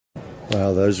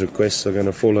Well, those requests are going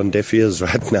to fall on deaf ears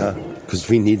right now because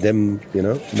we need them,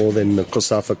 more than the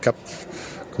COSAFA Cup.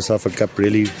 COSAFA Cup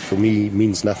really, for me,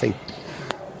 means nothing.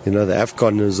 The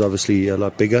AFCON is obviously a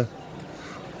lot bigger,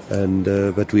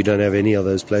 but we don't have any of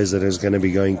those players that is going to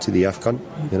be going to the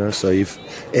AFCON. So if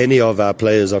any of our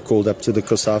players are called up to the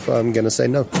COSAFA, I'm going to say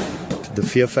no. The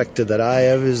fear factor that I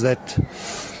have is that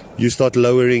you start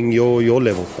lowering your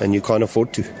level, and you can't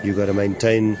afford to. You've got to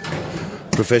maintain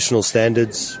professional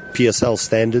standards, PSL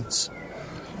standards,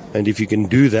 and if you can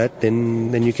do that,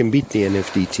 then you can beat the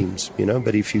NFD teams,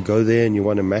 But if you go there and you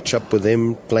want to match up with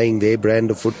them, playing their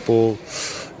brand of football,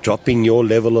 dropping your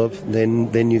level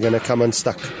then you're going to come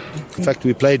unstuck. In fact,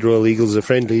 we played Royal Eagles a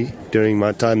friendly during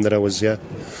my time that I was here,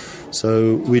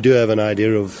 so we do have an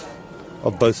idea of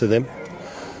both of them.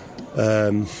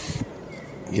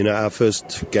 Our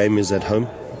first game is at home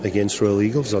against Royal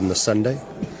Eagles on the Sunday,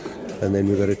 and then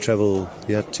we've got to travel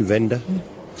to Venda.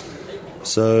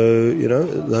 So,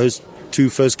 those two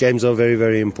first games are very,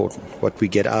 very important. What we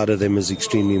get out of them is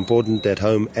extremely important at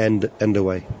home and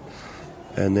away.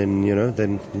 And then,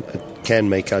 then it can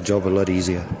make our job a lot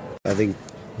easier. I think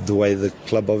the way the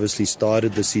club obviously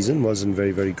started the season wasn't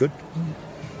very, very good.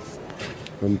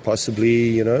 And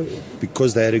possibly,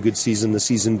 because they had a good season the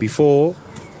season before,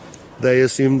 they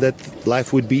assumed that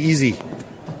life would be easy.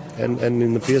 And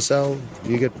in the PSL,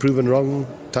 you get proven wrong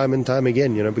time and time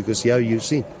again, because you've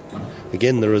seen,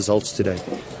 again, the results today.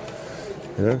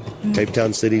 Cape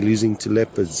Town City losing to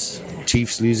Leopards,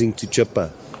 Chiefs losing to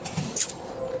Tsha.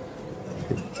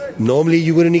 Normally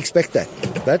you wouldn't expect that,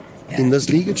 but in this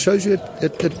league it shows you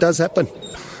it does happen.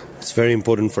 It's very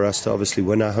important for us to obviously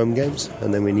win our home games,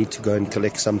 and then we need to go and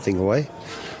collect something away.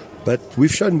 But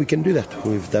we've shown we can do that.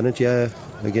 We've done it here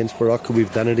against Baraka,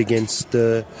 we've done it against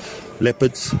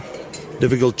Leopards.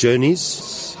 Difficult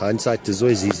journeys. Hindsight is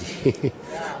always easy.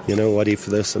 What if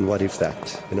this and what if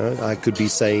that? I could be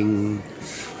saying,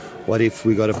 what if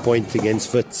we got a point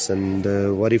against Wits, and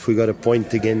what if we got a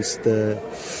point against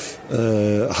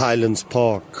Highlands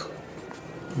Park?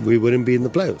 We wouldn't be in the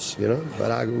playoffs,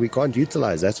 but we can't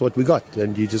utilize. That's what we got,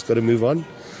 and you just got to move on.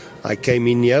 I came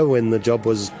in here when the job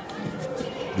was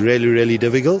really, really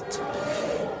difficult,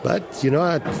 but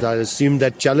I assumed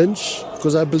that challenge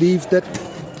because I believed that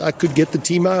I could get the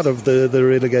team out of the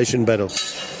relegation battle,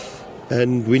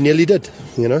 and we nearly did.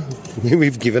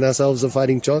 We've given ourselves a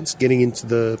fighting chance getting into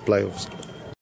the playoffs.